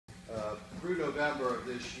November of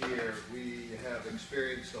this year, we have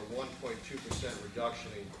experienced a 1.2%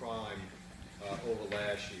 reduction in crime over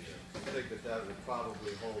last year. I think that that will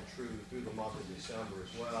probably hold true through the month of December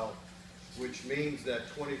as well, which means that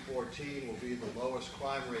 2014 will be the lowest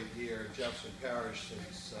crime rate year in Jefferson Parish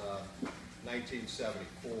since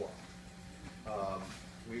 1974.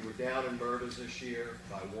 We were down in murders this year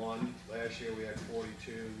by 1. Last year we had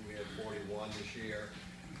 42. We had 41 this year.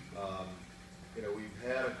 You know, we've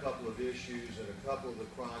had a couple of issues in a couple of the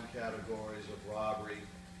crime categories of robbery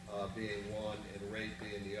being one and rape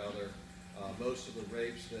being the other. Most of the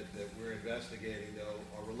rapes that we're investigating, though,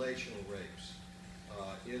 are relational rapes.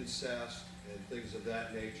 Incest and things of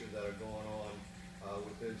that nature that are going on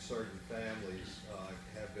within certain families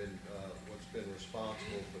have been what's been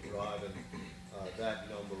responsible for driving that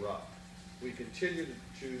number up. We continue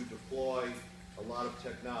to deploy a lot of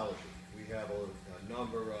technology. We have a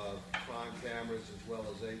number of crime cameras as well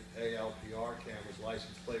as ALPR cameras,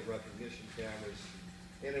 license plate recognition cameras,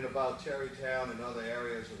 in and about Terrytown and other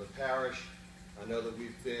areas of the parish. I know that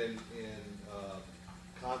we've been in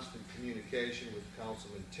constant communication with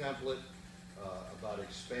Councilman Template about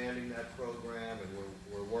expanding that program, and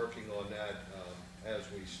we're working on that as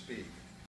we speak.